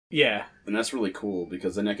Yeah. And that's really cool,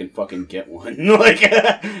 because then I can fucking get one. Like...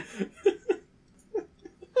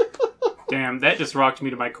 Damn, that just rocked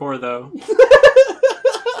me to my core, though.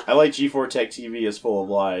 I like G4 Tech TV is full of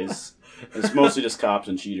lies. It's mostly just cops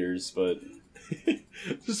and cheaters, but...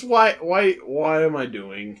 Just why am I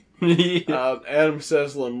doing? Adam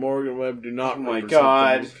Sessler and Morgan Webb do not. Oh my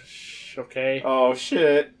god. Okay. Oh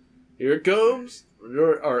shit. Here it comes.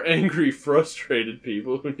 There are angry, frustrated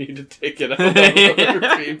people who need to take it out on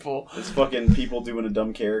other people. It's fucking people doing a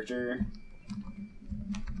dumb character.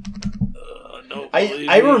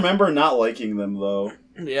 I remember not liking them though.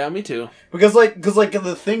 Yeah, me too. Because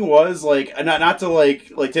the thing was not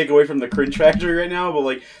to take away from the cringe factor right now,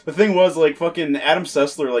 but the thing was fucking Adam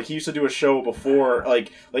Sessler he used to do a show before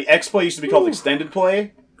X Play used to be called Extended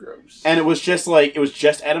Play. Gross. And it was just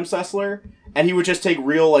Adam Sessler, and he would just take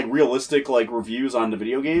realistic reviews on the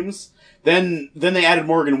video games. Then they added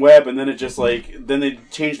Morgan Webb, and then it just then they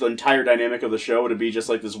changed the entire dynamic of the show to be just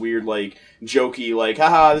this weird jokey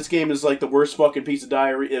haha, this game is the worst fucking piece of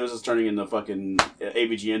diary. It was just turning into fucking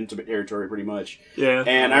AVGN territory pretty much. Yeah.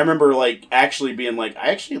 And I remember actually being I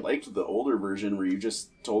actually liked the older version where you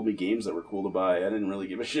just told me games that were cool to buy. I didn't really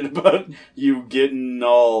give a shit about you getting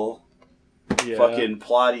all fucking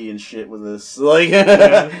plotty and shit with this.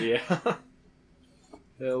 Yeah.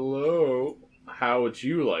 Hello. How would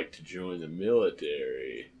you like to join the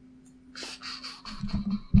military?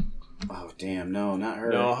 Oh, damn. No, not her.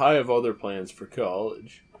 No, I have other plans for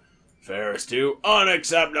college. Ferris 2,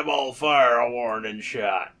 unacceptable, fire a warning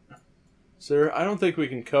shot. Sir, I don't think we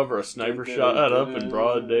can cover a sniper shot up in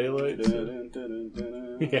broad daylight.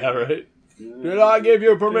 Yeah, right? Did I give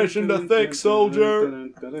you permission to think, soldier?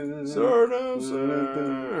 Sir, no,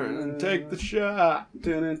 sir. Take the shot.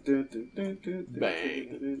 Bang.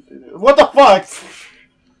 What the fuck?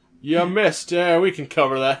 You missed. Yeah, we can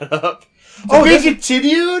cover that up. Oh, they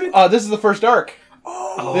continued? This is the first arc.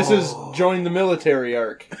 Oh. This is join the military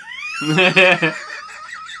arc. I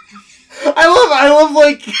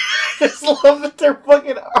just love that they're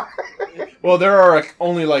fucking arcs. Well, there are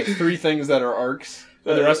only 3 things that are arcs.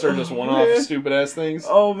 And the rest are just one-off stupid-ass things.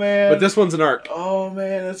 Oh, man. But this one's an arc. Oh,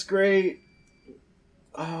 man, that's great.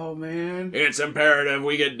 Oh, man. It's imperative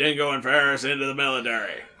we get Dingo and Ferris into the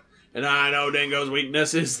military. And I know Dingo's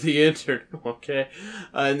weakness is the internet, okay?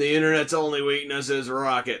 And the internet's only weakness is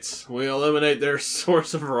rockets. We eliminate their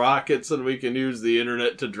source of rockets and we can use the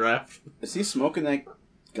internet to draft. Is he smoking that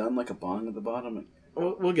gun like a bong at the bottom?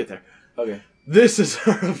 We'll get there. Okay. This is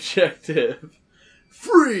our objective.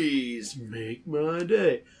 Freeze! Make my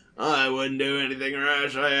day. I wouldn't do anything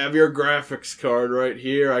rash. I have your graphics card right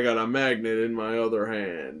here. I got a magnet in my other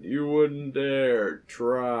hand. You wouldn't dare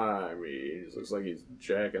try me. He looks like he's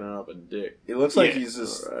jacking off a dick. It looks like he's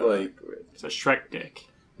just It's a Shrek dick.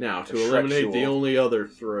 Now, to eliminate the only other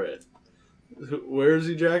threat. Where is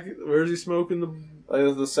he smoking the...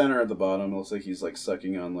 the center at the bottom, it looks like he's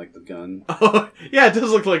sucking on the gun. Oh, yeah, it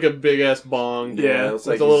does look like a big ass bong. Yeah, it looks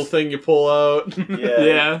like the little thing you pull out.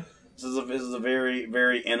 Yeah. This is a very,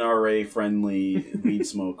 very NRA friendly weed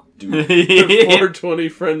smoke dude. 420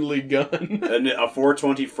 friendly gun. A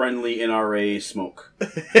 420 friendly NRA smoke.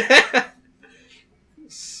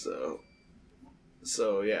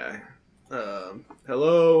 So yeah.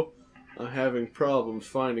 Hello. I'm having problems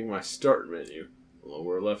finding my start menu.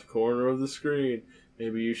 Lower left corner of the screen.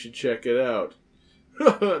 Maybe you should check it out.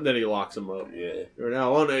 Then he locks him up. Yeah. You're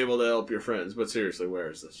now unable to help your friends, but seriously, where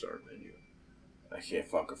is the start menu? I can't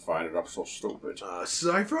fucking find it. I'm so stupid.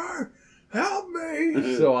 Cypher, help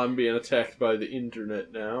me! So I'm being attacked by the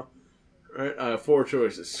internet now. Alright, I have 4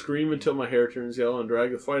 choices. Scream until my hair turns yellow and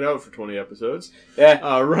drag the fight out for 20 episodes.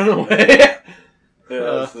 Yeah. Run away.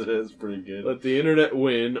 Yeah, it is pretty good. Let the internet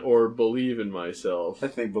win or believe in myself. I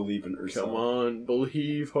think believe in yourself. Come on,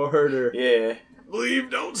 believe harder. Yeah. Believe,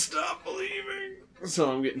 don't stop believing.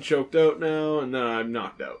 So I'm getting choked out now, and then I'm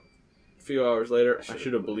knocked out. A few hours later, I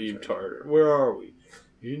should have believed harder. Where are we?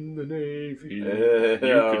 In the Navy. You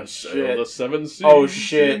can sail the 7 seas. Oh,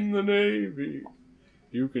 shit. In the Navy.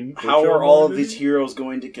 You can. How are all of these heroes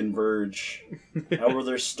going to converge? How are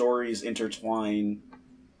their stories intertwine?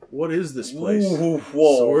 What is this place? Ooh,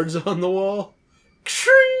 whoa. Swords on the wall?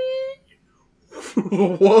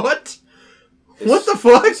 What? What the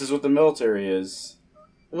fuck? This is what the military is.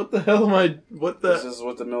 What the hell am I... What the... This is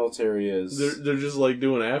what the military is. They're just,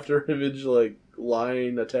 doing after image,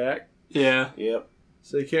 line attack? Yeah. Yep.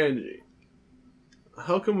 Say, Kanji,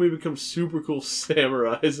 how come we become super cool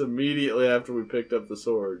samurais immediately after we picked up the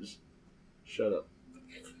swords? Shut up.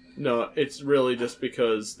 No, it's really just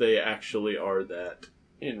because they actually are that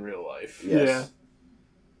in real life. Yes.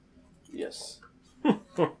 Yeah. Yes.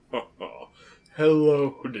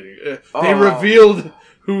 Hello. They Oh. revealed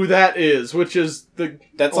who that is, which is the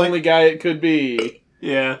That's only guy it could be.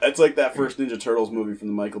 Yeah. That's like that first Ninja Turtles movie from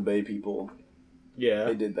the Michael Bay people. Yeah.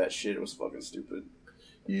 They did that shit. It was fucking stupid.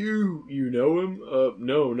 You know him?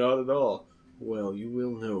 No, not at all. Well, you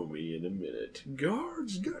will know me in a minute.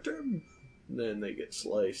 Guards, get him! Then they get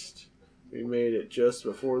sliced. We made it just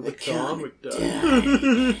before the comic died.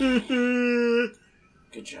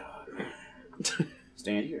 Good job.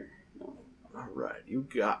 Stand here. No. Alright, you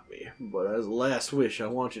got me. But as a last wish, I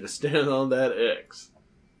want you to stand on that X.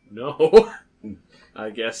 No.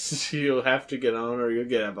 I guess you'll have to get on, or you'll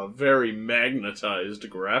get a very magnetized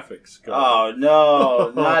graphics card. Oh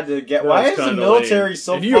no, not to get. Why is the military lame.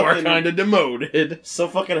 so? And you are kind of demoted. So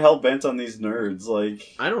fucking hell bent on these nerds,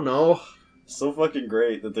 like. I don't know. So fucking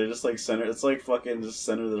great that they're just like center. It's like fucking just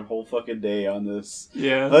center their whole fucking day on this.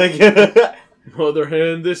 Yeah. Like. Other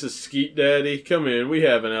hand, this is Skeet Daddy. Come in, we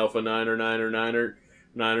have an Alpha 9er.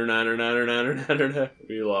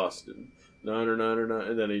 We lost him. 9er.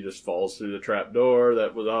 And then he just falls through the trap door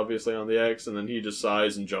that was obviously on the X, and then he just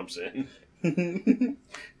sighs and jumps in.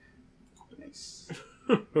 Nice.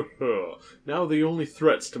 Now the only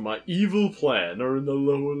threats to my evil plan are in the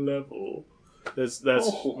lower level. That's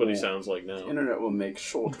what he sounds like now. The internet will make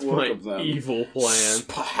short work My of them. evil plan.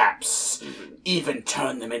 Perhaps even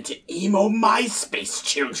turn them into emo MySpace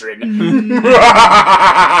children.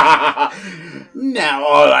 Now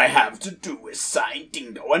all I have to do is sign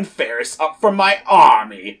Dingo and Ferris up for my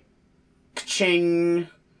army. Ka-ching.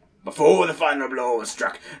 Before the final blow was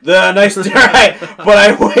struck, the nice but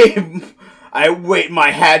I weight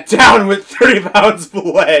my hat down with 30 pounds of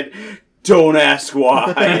lead. Don't ask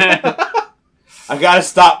why. I gotta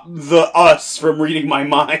stop the us from reading my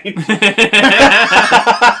mind.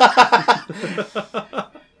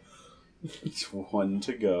 It's one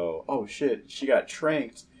to go. Oh shit, she got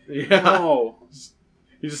tranked. Yeah. No.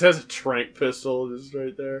 He just has a trank pistol just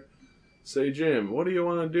right there. Say, Jim, what do you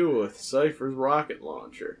want to do with Cypher's rocket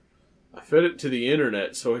launcher? I fed it to the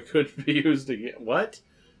internet so it couldn't be used again. What?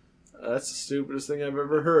 That's the stupidest thing I've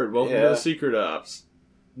ever heard. Welcome to the Secret Ops.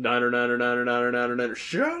 Niner.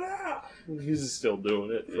 Shut up! He's still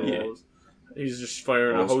doing it. For all his, he's just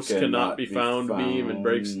firing a host cannot be found beam and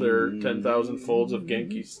breaks their 10,000 folds of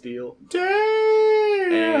Genki steel.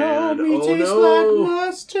 Damn! And, he tastes like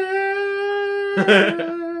mustard.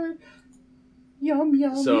 Yum,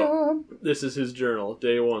 yum. This is his journal.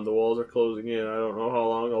 Day 1. The walls are closing in. I don't know how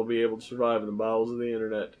long I'll be able to survive in the bowels of the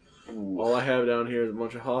internet. Ooh. All I have down here is a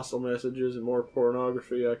bunch of hostile messages and more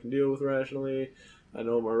pornography I can deal with rationally. I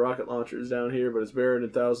know my rocket launcher is down here, but it's buried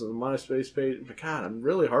in thousands of MySpace pages. God, I'm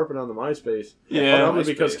really harping on the MySpace. Yeah, probably MySpace.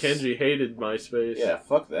 Because Kenji hated MySpace. Yeah,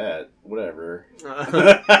 fuck that. Whatever.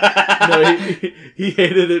 No, he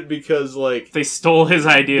hated it because, like... They stole his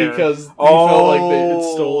idea. Because he felt like it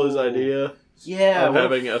stole his idea Yeah, of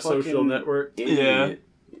having a social network. Idiot.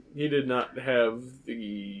 He did not have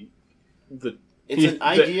the It's an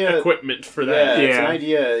idea. equipment for that. Yeah, it's an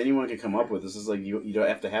idea anyone can come up with. This is like you don't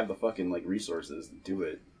have to have the fucking like resources to do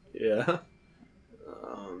it. Yeah.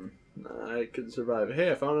 I could survive.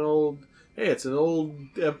 Hey, I found an old... Hey, it's an old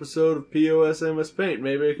episode of POS MSPaint.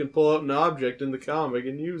 Maybe I can pull out an object in the comic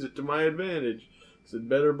and use it to my advantage. It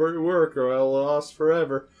better work or I'll lost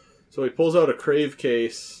forever. So he pulls out a Crave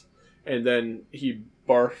case, and then he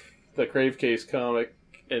barfs the Crave case comic,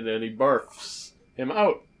 and then he barfs him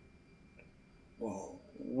out.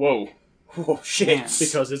 Whoa. Oh shit!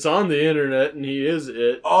 Because it's on the internet and he is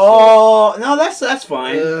it. Oh no, that's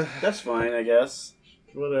fine. That's fine, I guess.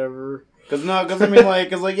 Whatever. Because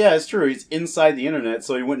yeah, it's true. He's inside the internet,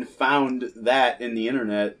 so he wouldn't have found that in the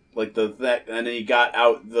internet, and then he got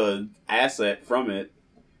out the asset from it,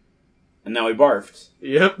 and now he barfed.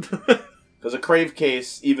 Yep. Because a Crave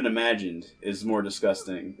case, even imagined, is more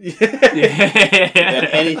disgusting Yeah. than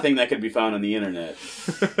anything that could be found on the internet.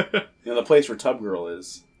 The place where Tub Girl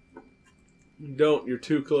is. Don't, you're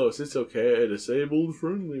too close. It's okay. I disabled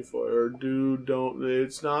friendly fire. Dude, don't.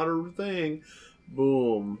 It's not a thing.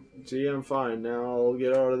 Boom. See, I'm fine. Now I'll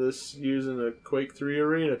get out of this using a Quake 3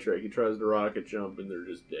 arena trick. He tries to rocket jump and they're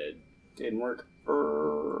just dead. Didn't work.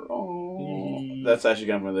 That's actually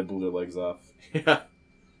kind of when they blew their legs off. Yeah.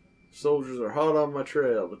 Soldiers are hot on my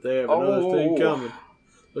trail, but they have another thing coming.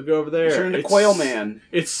 Look over there. Turn into Quail Man.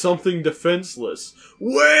 It's something defenseless.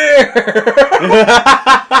 Where?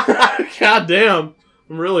 God damn.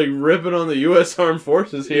 I'm really ripping on the U.S. Armed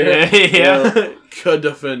Forces here. Yeah.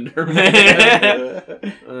 Defender Man.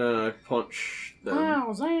 I punch them.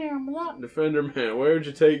 Oh, Sam. Defender Man, where'd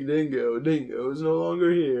you take Dingo? Dingo is no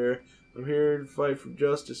longer here. I'm here to fight for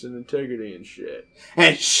justice and integrity and shit.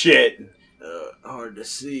 And shit. Hard to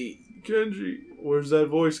see. Kenji, where's that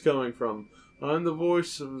voice coming from? I'm the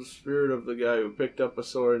voice of the spirit of the guy who picked up a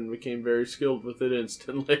sword and became very skilled with it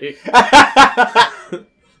instantly.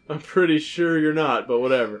 I'm pretty sure you're not, but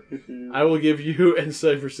whatever. I will give you and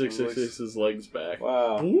Cypher 666's legs back.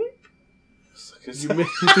 Wow. You made this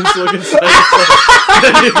look inside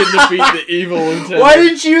then you can defeat the evil lieutenant. Why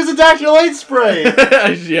didn't you use a Dr. Light spray?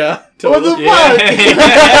 Yeah. Totally. What the fuck?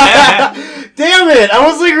 Damn it! I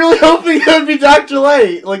was like really hoping it would be Dr.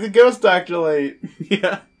 Light, like the ghost Dr. Light.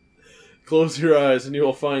 Yeah. Close your eyes and you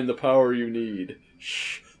will find the power you need.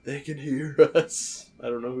 Shh, they can hear us. I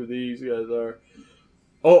don't know who these guys are.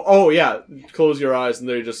 Oh yeah. Close your eyes and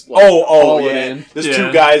they just like yeah. in. There's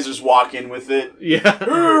two guys just walking with it.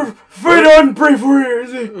 Yeah. Fight on, brave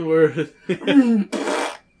warriors!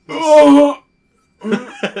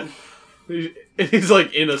 He's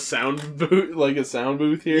like in a sound booth, like a sound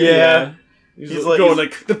booth here. Yeah. He's like going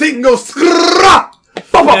like the thing goes.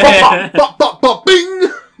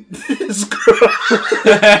 Bing.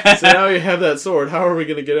 So now you have that sword. How are we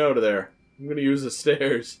gonna get out of there? I'm gonna use the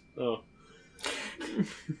stairs. Oh.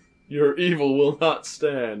 Your evil will not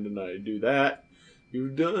stand, and I do that.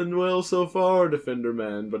 You've done well so far, Defender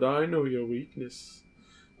Man, but I know your weakness.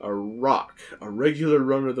 A rock. A regular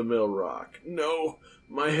run-of-the-mill rock. No,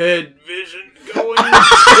 my head vision going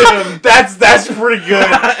to him. That's pretty good.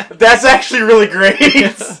 That's actually really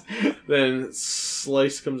great. Then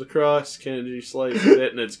Slice comes across, Kenji slices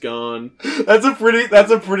it, and it's gone. That's a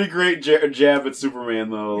pretty great jab at Superman,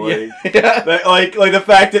 though. Like, yeah. like the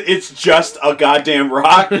fact that it's just a goddamn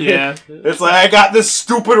rock. Yeah. It's like, I got this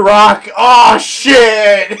stupid rock. Oh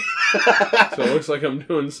shit! So it looks like I'm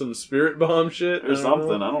doing some spirit bomb shit or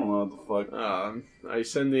something. I don't know what the fuck. I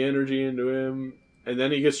send the energy into him, and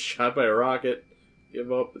then he gets shot by a rocket.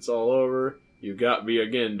 Give up. It's all over. You got me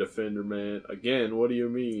again, Defender Man. Again, what do you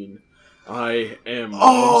mean? I am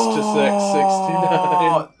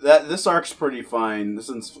muthafuCKAAAA. This arc's pretty fine. This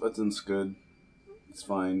one's good. It's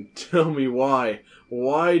fine. Tell me why.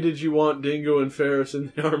 Why did you want Dingo and Ferris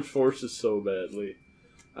in the armed forces so badly?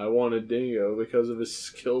 I wanted Dingo because of his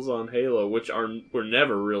skills on Halo, which were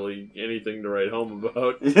never really anything to write home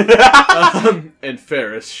about. And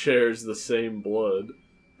Ferris shares the same blood.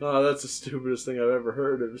 Oh, that's the stupidest thing I've ever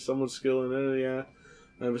heard of someone's skill in any. And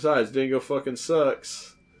besides, Dingo fucking sucks.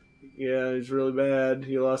 Yeah, he's really bad.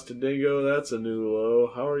 He lost to Dingo. That's a new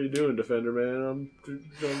low. How are you doing, Defender Man? I'm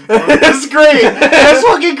That's great. That's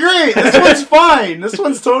fucking great. This one's fine. This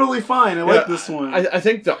one's totally fine. I like this one. I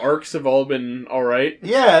think the arcs have all been all right.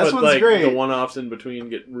 Yeah, this one's great. The one-offs in between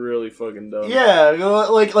get really fucking dumb. Yeah,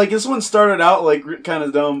 like this one started out like kind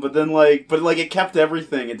of dumb, but then it kept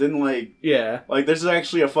everything. It didn't like there's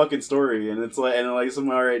actually a fucking story, and it's like some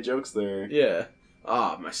alright jokes there. Yeah.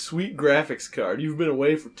 Ah, my sweet graphics card. You've been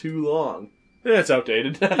away for too long. Yeah, it's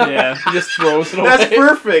outdated. Yeah. He just throws it away. That's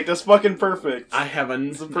perfect. That's fucking perfect. I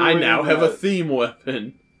now have a theme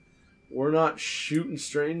weapon. We're not shooting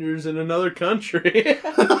strangers in another country.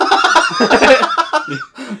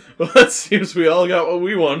 Well, it seems we all got what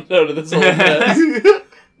we wanted out of this whole mess.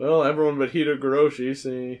 Well, everyone but Hito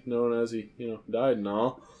Goroshi, known as he, died and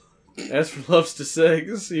all. As for Loves to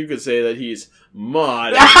Sex, you could say that he's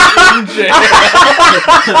mod in jail.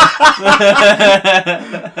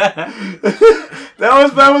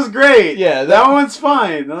 That was great. Yeah, that one's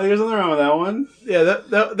fine. No, there's nothing wrong with that one. Yeah,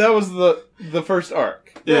 that was the first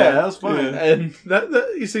arc. Yeah, that was fine. Yeah. And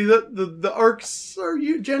that you see the arcs are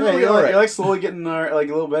generally alright. You're like slowly getting like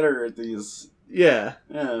a little better at these. Yeah.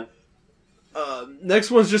 Yeah.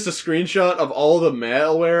 Next one's just a screenshot of all the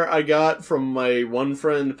malware I got from my one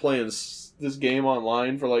friend playing this game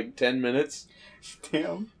online for like 10 minutes.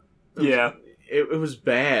 Damn. Yeah. It was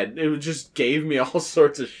bad. It just gave me all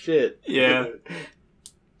sorts of shit. Yeah.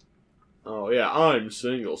 Oh yeah, I'm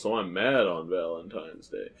single, so I'm mad on Valentine's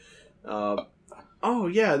Day. Oh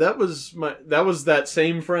yeah, that was that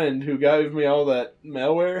same friend who gave me all that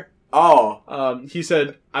malware. Oh. He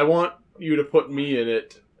said, I want you to put me in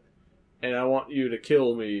it. And I want you to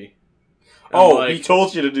kill me. He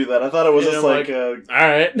told you to do that. I thought it was just like all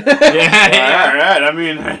right. Yeah. All right. I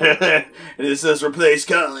mean, it says replace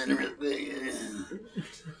Colin.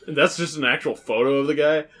 That's just an actual photo of the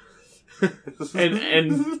guy.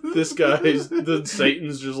 and this guy's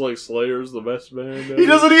Satan's just like Slayer's the best band ever. He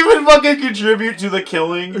doesn't even fucking contribute to the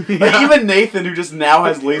killing. Yeah. Like, even Nathan, who just now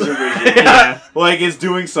has laser vision, is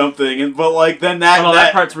doing something. But then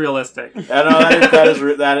that part's realistic. I know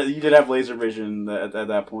that you did have laser vision at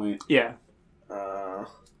that point. Yeah.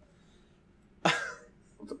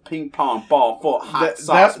 The ping pong ball full of hot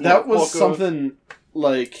sauce. That was something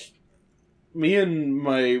like me and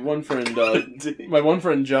my one friend,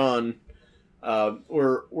 John.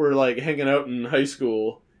 we're like hanging out in high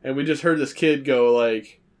school, and we just heard this kid go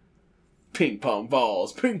like, ping pong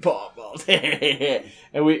balls,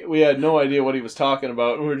 and we had no idea what he was talking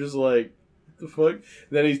about, and we're just like, what the fuck?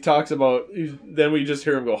 Then he talks about, then we just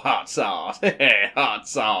hear him go, hot sauce, hot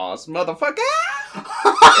sauce, motherfucker,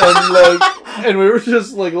 and we were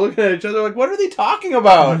just like looking at each other like, what are they talking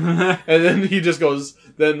about? And then he just goes,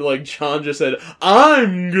 then like John just said,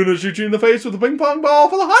 I'm gonna shoot you in the face with a ping pong ball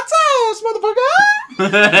for the hot sauce,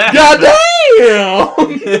 motherfucker.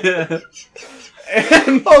 Goddamn.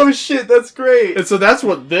 And, oh shit, that's great. And so that's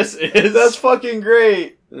what this is. That's fucking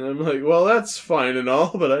great. And I'm like, well, that's fine and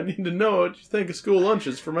all, but I need to know what you think of school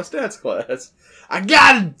lunches for my stats class. I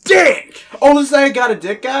got a dick! Oh, this guy got a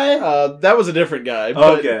dick guy? That was a different guy.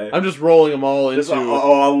 But okay. I'm just rolling them all into,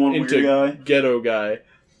 one into weird guy? ghetto guy.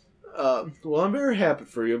 Well, I'm very happy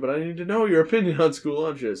for you, but I need to know your opinion on school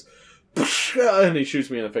lunches. And he shoots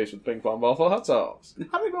me in the face with a ping pong ball for hot sauce.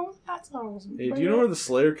 How do we go with hot sauce? Hey, do you know where the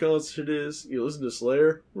Slayer concert is? You listen to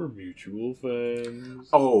Slayer? We're mutual fans.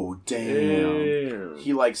 Oh, damn.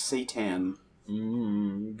 He likes Satan.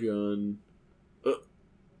 Gun.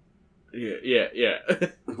 Yeah.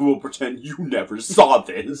 Who will pretend you never saw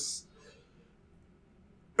this?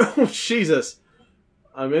 Oh, Jesus.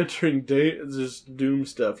 I'm entering this Doom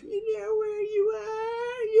stuff. You know where you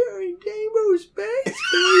are? You're in Damo space, baby.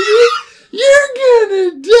 You're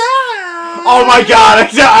gonna die. Oh my god,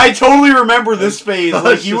 I totally remember this phase.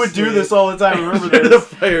 Like, you would do this all the time. I remember this. The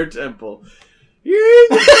fire temple. You're in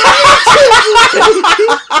the fire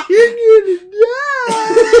temple. You're gonna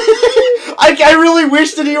die. I really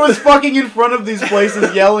wish that he was fucking in front of these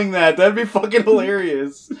places yelling that. That'd be fucking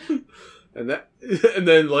hilarious. And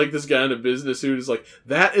then like this guy in a business suit is like,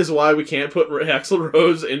 that is why we can't put Axl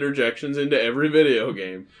Rose interjections into every video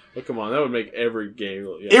game. But come on, that would make every game.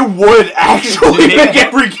 Yeah. It would actually make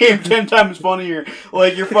every game 10 times funnier.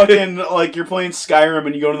 Like you're fucking like you're playing Skyrim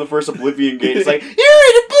and you go to the first Oblivion gate. It's like, you're in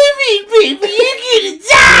Oblivion, baby. You're gonna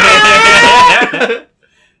die.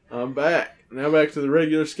 I'm back now. Back to the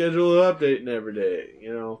regular schedule of updating every day.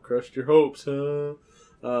 You know, crushed your hopes, huh?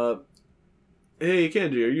 Hey,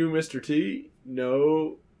 Kenji, are you Mr. T?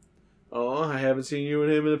 No. Oh, I haven't seen you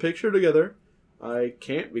and him in a picture together. I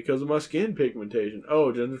can't because of my skin pigmentation.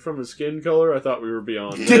 Oh, just from his skin color? I thought we were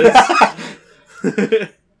beyond this.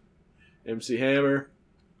 MC Hammer.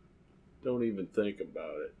 Don't even think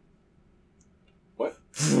about it. What?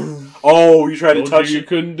 Oh, you tried to touch him. You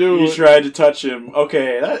couldn't do it. You tried to touch him.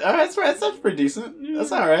 Okay, that's pretty decent. Yeah.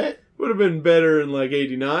 That's alright. Would have been better in like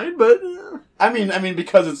 89, but... I mean,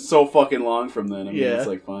 because it's so fucking long from then. I mean, yeah. It's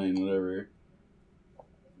like, fine, whatever.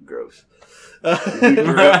 Gross.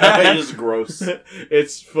 It's gross.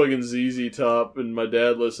 It's fucking ZZ Top, and my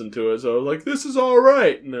dad listened to it, so I was like, this is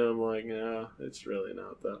alright. And I'm like, no, it's really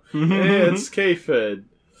not, though. Hey, it's K-Fed.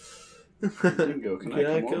 Can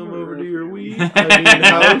I come over to your weed? House?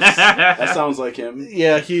 That sounds like him.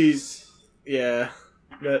 Yeah, yeah.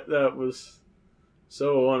 That was...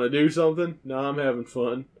 So, want to do something? No, I'm having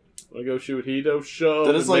fun. Want to go shoot Hito? Shove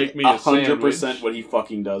that is and like make me a 100% what he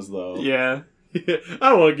fucking does, though. Yeah. I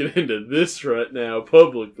don't want to get into this right now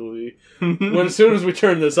publicly. As soon as we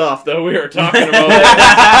turn this off, though, we are talking about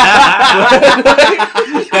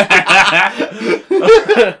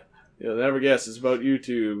it. You'll never guess. It's about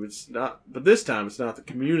YouTube. It's not, but this time it's not the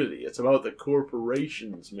community. It's about the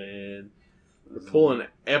corporations, man. They're pulling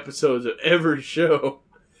episodes of every show.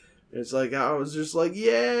 It's like, I was just like,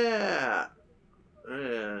 yeah.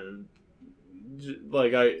 And,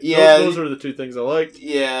 like, those are the two things I liked.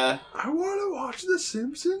 Yeah. I want to watch The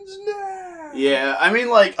Simpsons now. Yeah, I mean,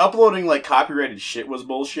 like, uploading, like, copyrighted shit was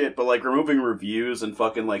bullshit, but, like, removing reviews and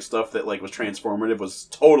fucking, like, stuff that, like, was transformative was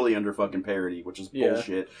totally under fucking parody, which is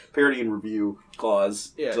bullshit. Parody and review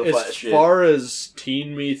clause. Yeah, as far as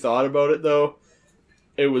Teen Me thought about it, though,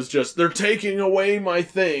 it was just, they're taking away my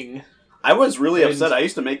thing. I was really upset. I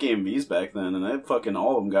used to make AMVs back then, and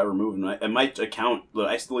all of them got removed. And my account,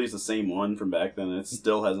 I still use the same one from back then, and it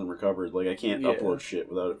still hasn't recovered. Like, I can't upload shit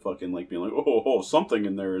without it fucking, like, being like, oh, something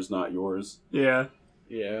in there is not yours. Yeah.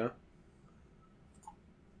 Yeah.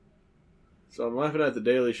 So I'm laughing at The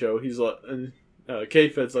Daily Show. He's like, and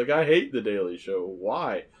K-Fed's like, I hate The Daily Show.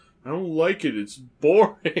 Why? I don't like it. It's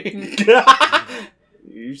boring.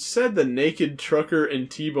 You said the Naked Trucker and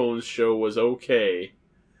T-Bone's show was okay.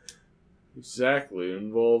 Exactly. It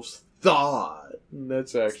involves thought.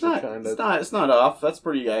 That's actually kind of... It's not off. That's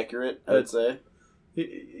pretty accurate, I'd say.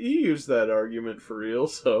 He used that argument for real,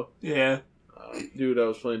 so... Yeah. Dude, I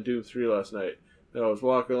was playing Doom 3 last night, and I was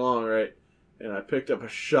walking along, right, and I picked up a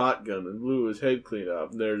shotgun and blew his head clean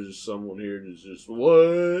off, and there's just someone here that's just, what?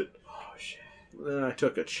 Oh, shit. Then I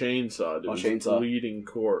took a chainsaw to his chainsaw. bleeding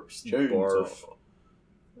corpse. Chainsaw. Barf.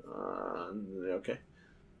 Okay.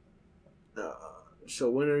 So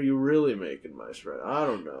when are you really making my spread? I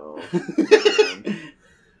don't know.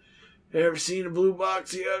 Ever seen a blue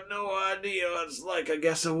box? You have no idea what it's like. I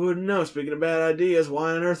guess I wouldn't know. Speaking of bad ideas,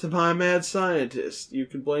 why on earth am I a mad scientist? You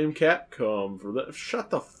can blame Capcom for that. Shut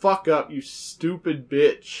the fuck up, you stupid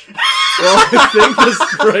bitch. Well, I think the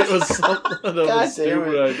sprite was something of a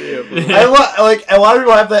stupid idea. A lot of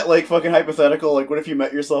people have that like fucking hypothetical. Like, what if you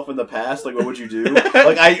met yourself in the past? Like, what would you do?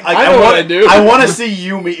 Like, I know what I do. I want to see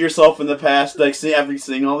you meet yourself in the past. Like, after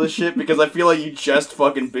seeing all this shit, because I feel like you just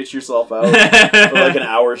fucking bitch yourself out for like an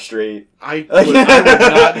hour straight. I would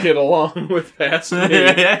not get along with past me.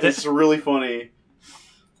 It's really funny.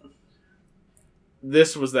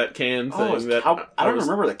 This was that can thing I don't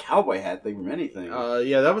remember the cowboy hat thing from anything.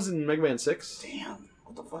 Yeah, that was in Mega Man 6. Damn,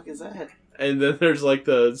 what the fuck is that? And then there's like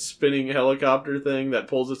the spinning helicopter thing that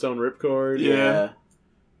pulls its own ripcord. Yeah.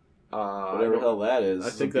 Whatever the hell that is.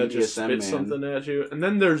 I think that just spits something at you. And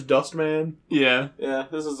then there's Dustman. Yeah. Yeah,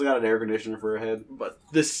 this has got an air conditioner for a head. But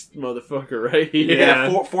this motherfucker right here.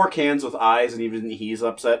 Yeah, four cans with eyes, and even he's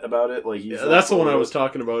upset about it. Like that's the one I was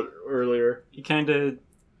talking about earlier. He kind of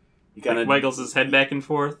wiggles his head back and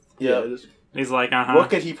forth. Yeah. He's like, What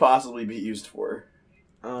could he possibly be used for?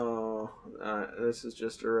 Oh, this is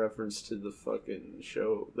just a reference to the fucking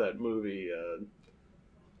show, that movie,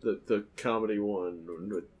 the comedy one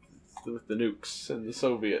with the nukes and the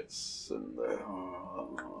Soviets and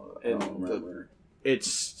it's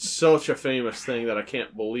such a famous thing that I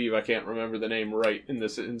can't believe I can't remember the name right in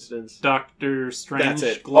this instance. Doctor Strange. That's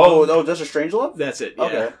it. Oh, Dr. Strangelove? That's it. Yeah.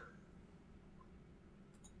 Okay.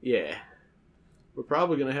 Yeah. We're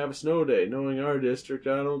probably going to have a snow day. Knowing our district,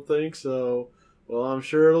 I don't think so. Well, I'm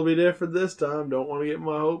sure it'll be different this time. Don't want to get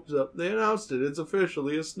my hopes up. They announced it. It's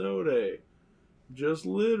officially a snow day. Just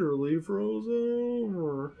literally froze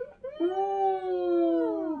over.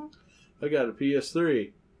 I got a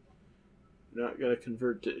PS3. Not going to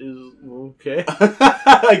convert to okay.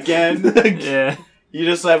 Again. Yeah. You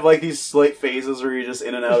just have like these slight phases where you're just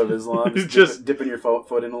in and out of Islam. Just dipping your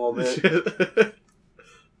foot in a little bit.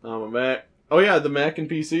 I'm a Mac. Oh yeah, the Mac and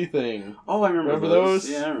PC thing. Oh, I remember those.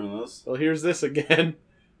 Yeah, I remember those. Well, here's this again.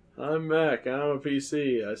 I'm Mac. I'm a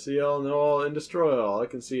PC. I see all, know all, and destroy all. I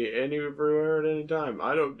can see everywhere at any time.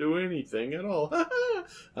 I don't do anything at all.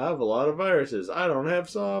 I have a lot of viruses. I don't have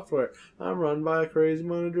software. I'm run by a crazy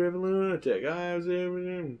money-driven lunatic. I have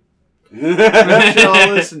everything. What should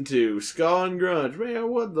I listen to? Ska and grunge. Man,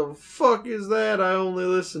 what the fuck is that? I only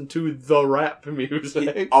listen to the rap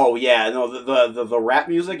music. Oh yeah, no, the rap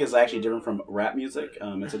music is actually different from rap music.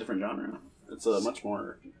 It's a different genre. It's a much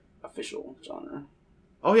more official genre.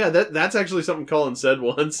 Oh yeah, that's actually something Colin said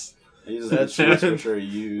once. That's which are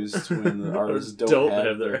used when the artists don't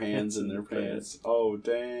have their hands in their pants. Oh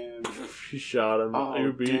damn! She shot him. Oh,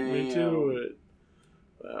 you beat me to it.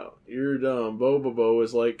 Wow, you're dumb. Bobobo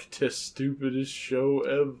is like the stupidest show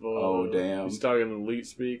ever. Oh damn! He's talking elite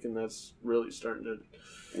speak, and that's really starting to.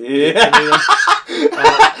 Yeah.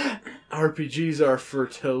 RPGs are for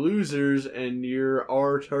losers, and you're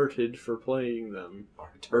retarded for playing them.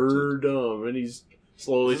 Dumb, and he's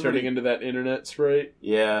slowly turning into that internet sprite.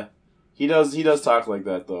 Yeah, he does. He does talk like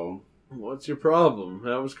that though. What's your problem?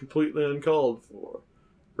 That was completely uncalled for.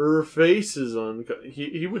 Her face is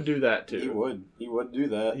he would do that too. He would do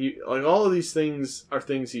that. Like all of these things are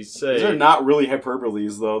things he'd say. These are not really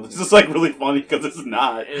hyperboles though. This is like really funny because it's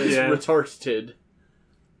not. And it's retarded.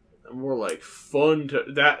 More like fun to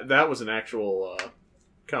that was an actual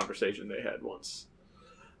conversation they had once.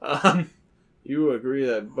 You agree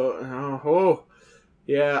that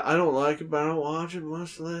yeah, I don't like it, but I don't watch it,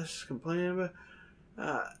 much less complain about it.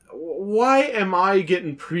 Why am I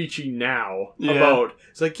getting preachy now about?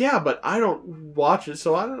 It's like, yeah, but I don't watch it,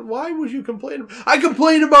 so why would you complain? I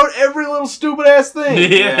complain about every little stupid ass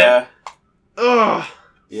thing. Yeah. Ugh.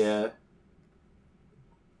 Yeah.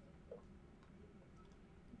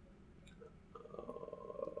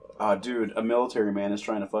 Oh, dude, a military man is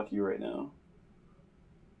trying to fuck you right now.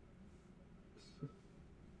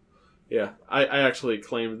 Yeah, I actually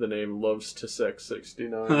claimed the name Loves to Sex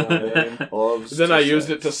 69 on the name. Loves then to I sex. used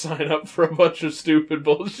it to sign up for a bunch of stupid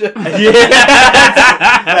bullshit. Yeah,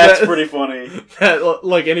 that's pretty funny. That,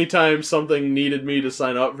 like, anytime something needed me to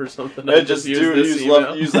sign up for something, I just use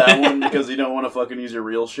that one because you don't want to fucking use your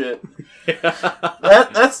real shit. Yeah.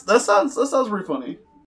 That sounds pretty funny.